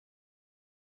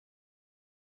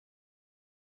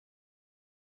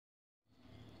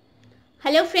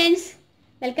Hello friends,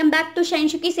 welcome back to Shine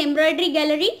Shuki's embroidery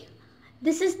gallery.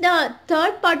 This is the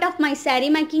third part of my saree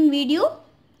making video.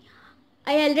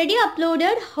 I already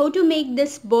uploaded how to make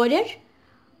this border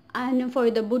and for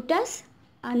the buttas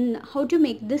and how to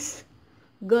make this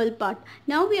girl part.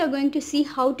 Now we are going to see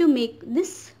how to make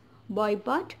this boy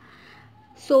part.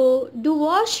 So do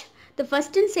watch the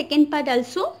first and second part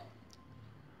also,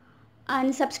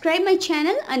 and subscribe my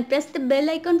channel and press the bell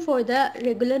icon for the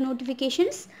regular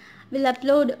notifications. We'll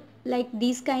upload like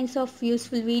these kinds of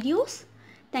useful videos.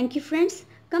 Thank you friends.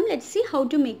 Come, let's see how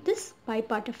to make this pie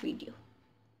part of video.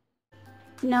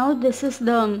 Now this is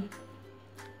the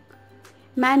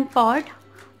man part.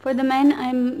 For the man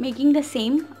I'm making the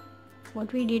same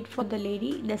what we did for the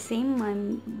lady, the same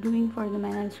I'm doing for the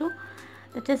man also.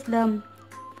 That is the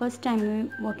first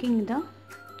time working the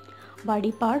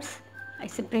body parts. I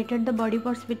separated the body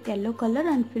parts with yellow color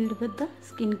and filled with the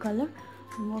skin color.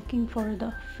 I'm working for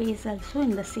the face also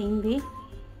in the same way.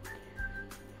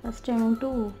 First I want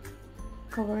to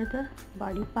cover the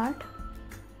body part.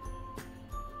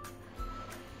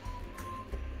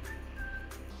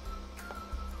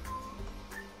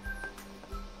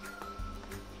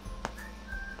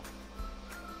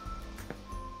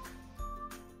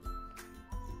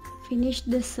 Finish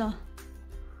this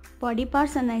body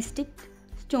parts and I stick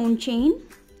stone chain.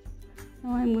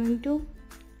 Now I'm going to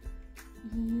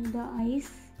give the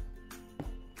eyes.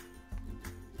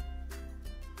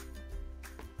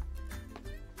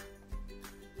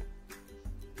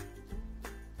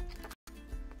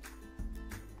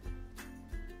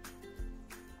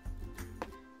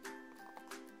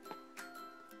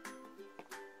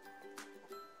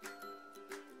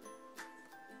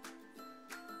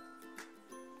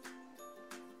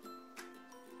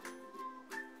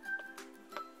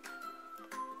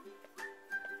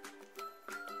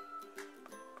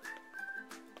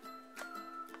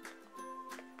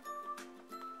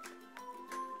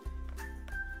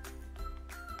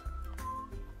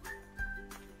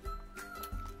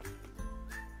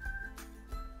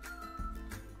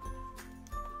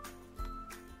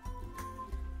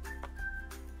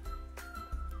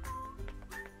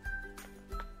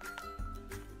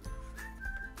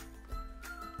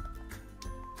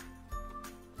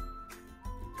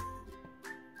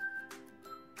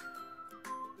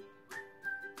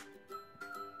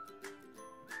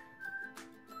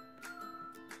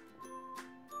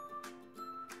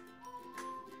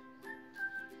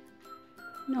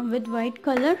 Now with white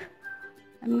color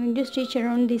I'm going to stitch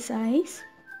around these eyes.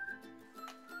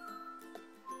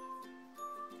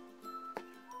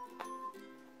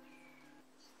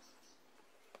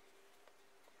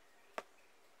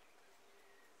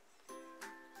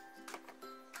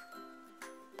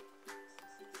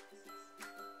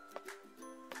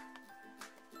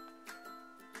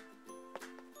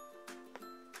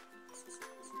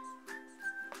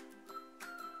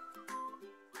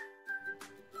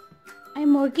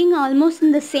 I'm working almost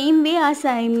in the same way as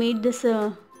I made this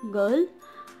girl.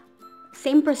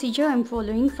 Same procedure I'm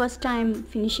following. First I'm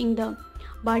finishing the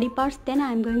body parts, then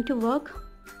I'm going to work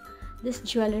this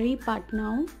jewelry part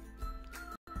now.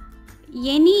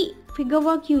 Any figure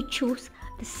work you choose,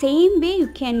 the same way you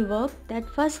can work. That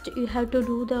first you have to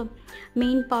do the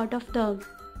main part of the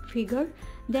figure,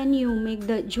 then you make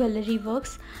the jewelry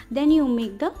works, then you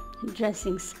make the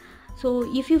dressings. So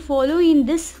if you follow in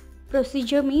this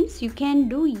procedure means you can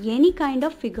do any kind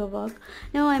of figure work.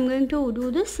 Now I'm going to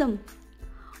do this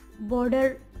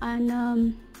border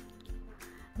and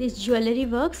this jewelry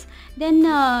works. Then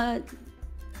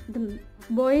the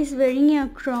boy is wearing a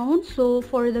crown, so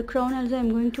for the crown also I'm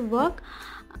going to work.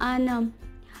 And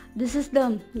this is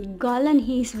the garland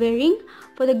he is wearing.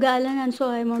 For the garland also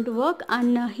I want to work,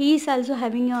 and he is also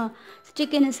having a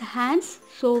stick in his hands,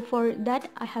 so for that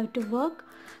I have to work.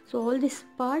 So all this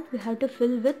part we have to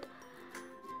fill with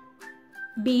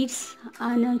beads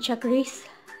and chakris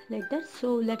like that.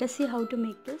 So let us see how to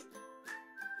make this.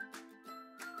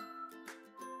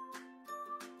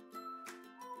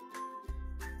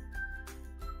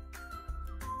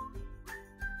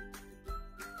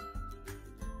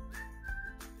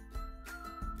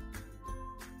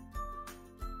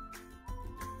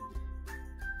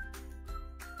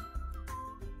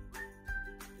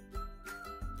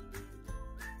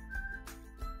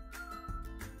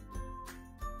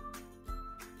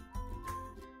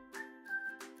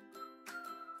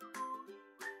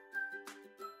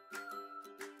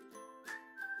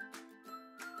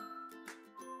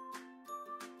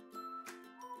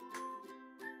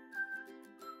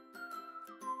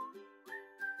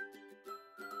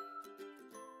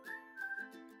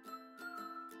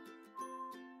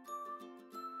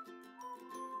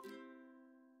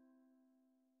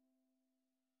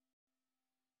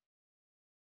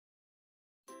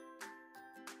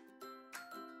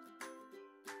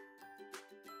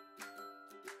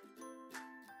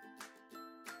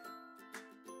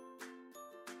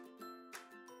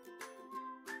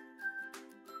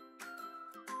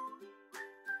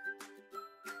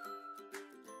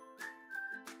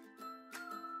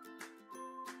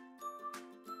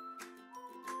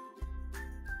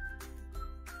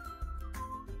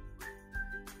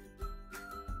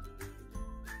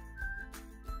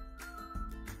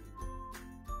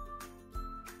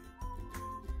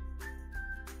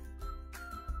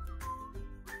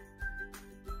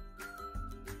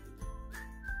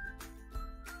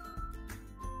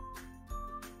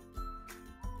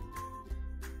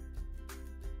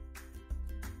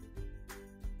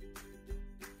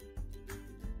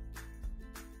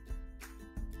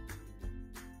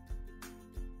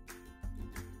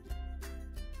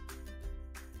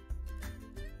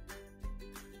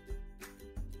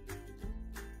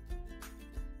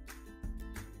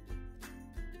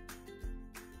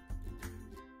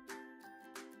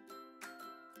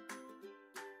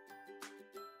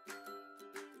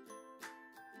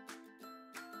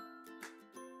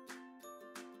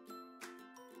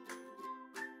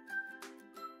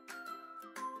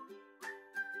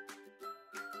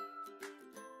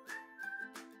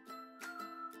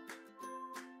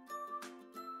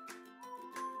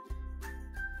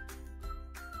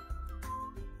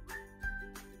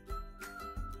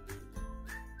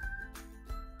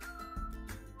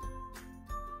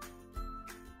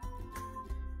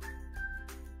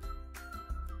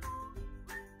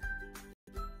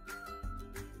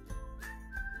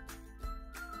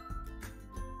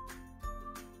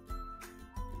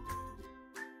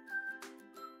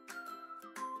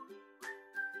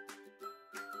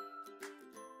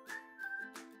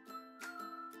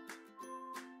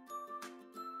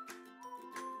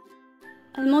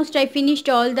 Almost I finished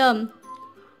all the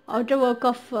outer work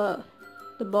of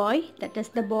the boy, that is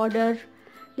the border,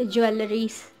 the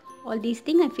jewelries, all these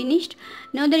things I finished.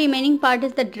 Now the remaining part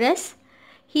is the dress.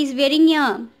 He's wearing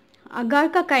a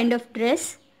agarka kind of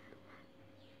dress,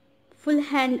 full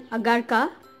hand agarka,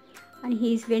 and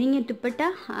he is wearing a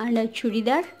dupatta and a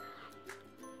churidar.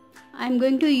 I am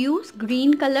going to use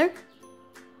green color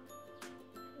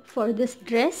for this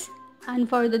dress, and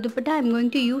for the dupatta I am going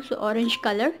to use orange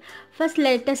color. First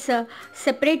let us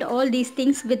separate all these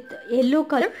things with yellow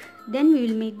color, then we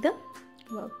will make the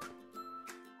work.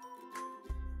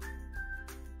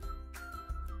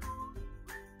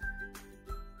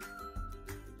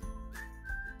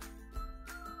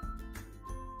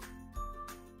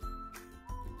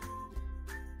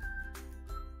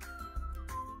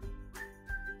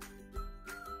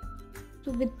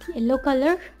 So with yellow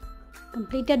color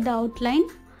completed the outline.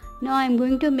 Now I am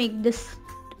going to make this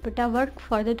dupatta work.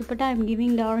 For the dupatta I am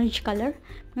giving the orange color.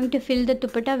 I am going to fill the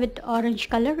dupatta with orange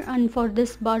color, and for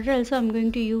this border also I am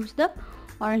going to use the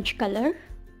orange color.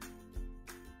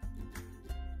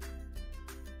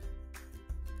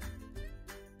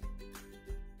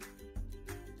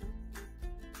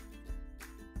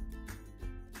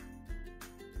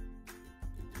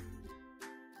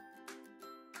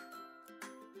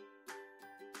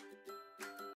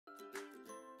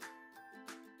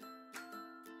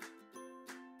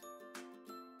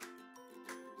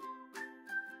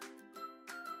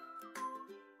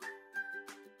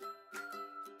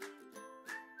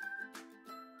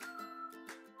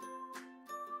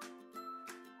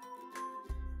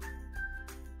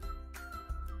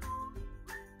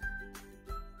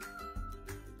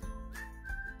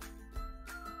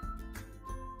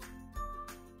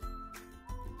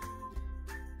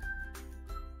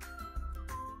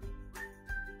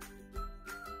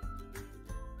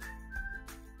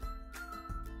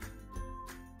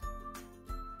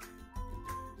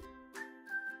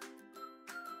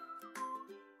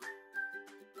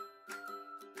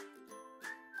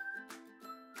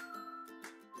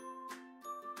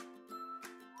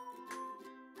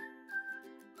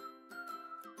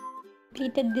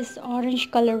 Completed this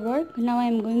orange color work. Now I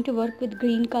am going to work with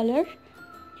green color.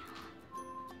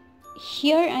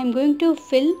 Here I am going to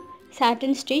fill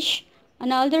satin stitch,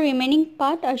 and all the remaining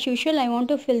part as usual I want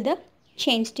to fill the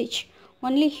chain stitch.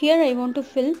 Only here I want to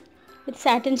fill with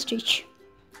satin stitch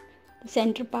the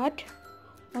center part.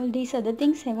 All these other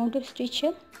things I want to stitch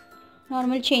a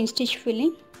normal chain stitch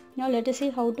filling. Now let us see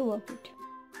how to work it.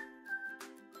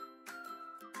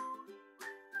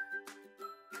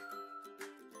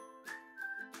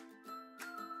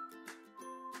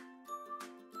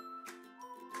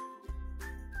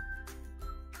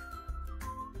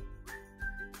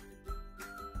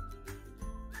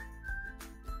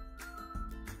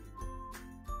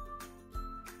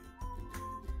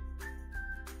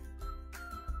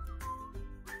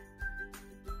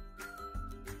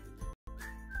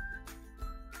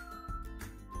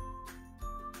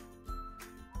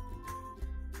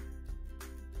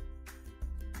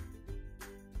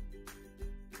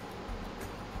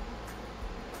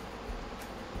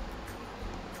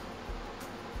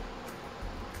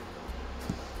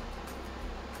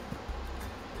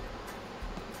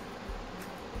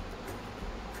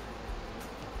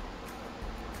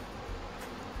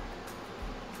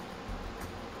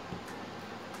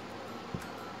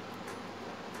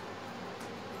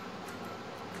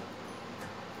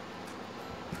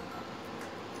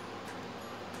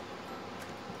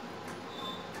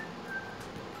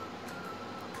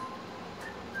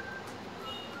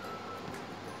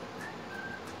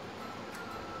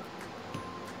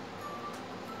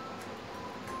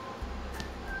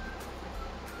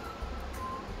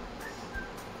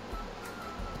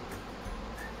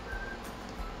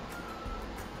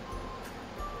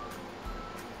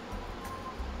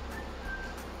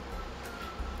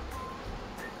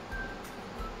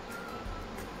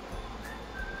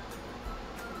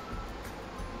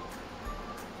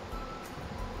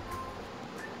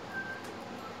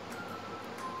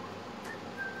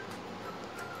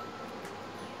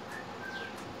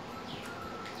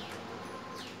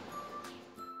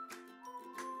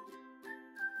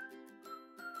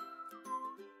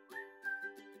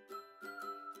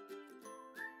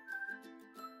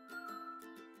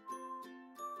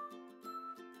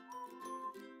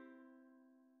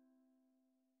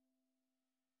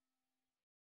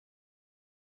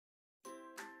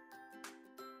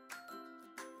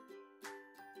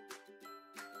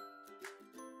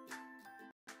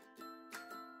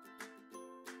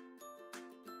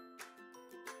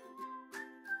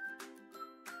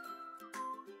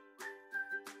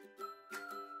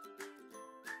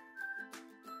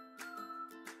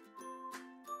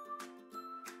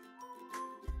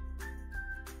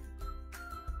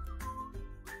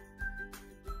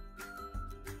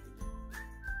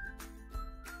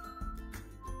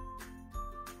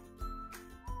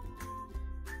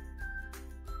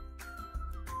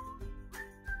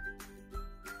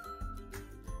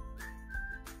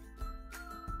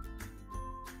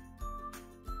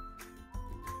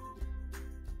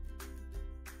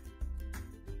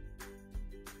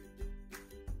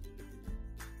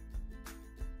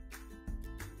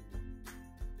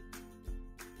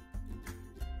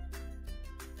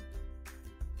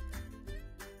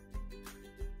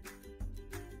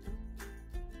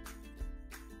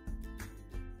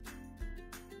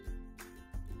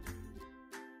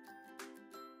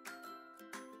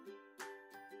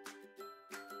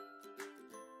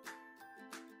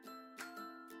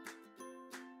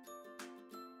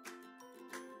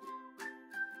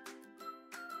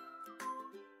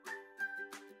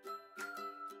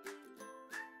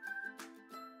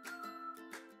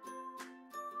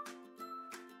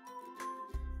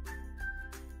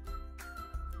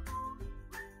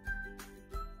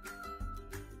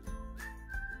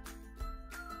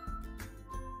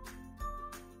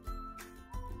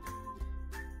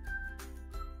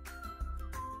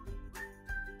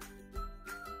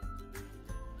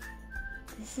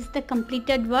 This is the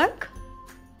completed work.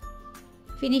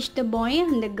 Finish the boy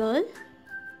and the girl.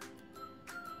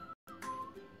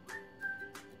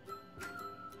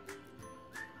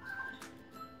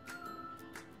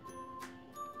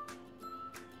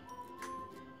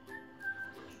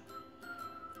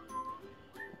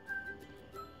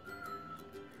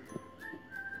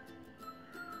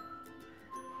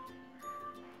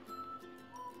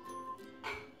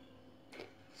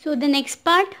 So the next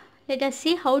part, let us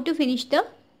see how to finish the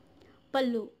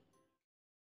pallu.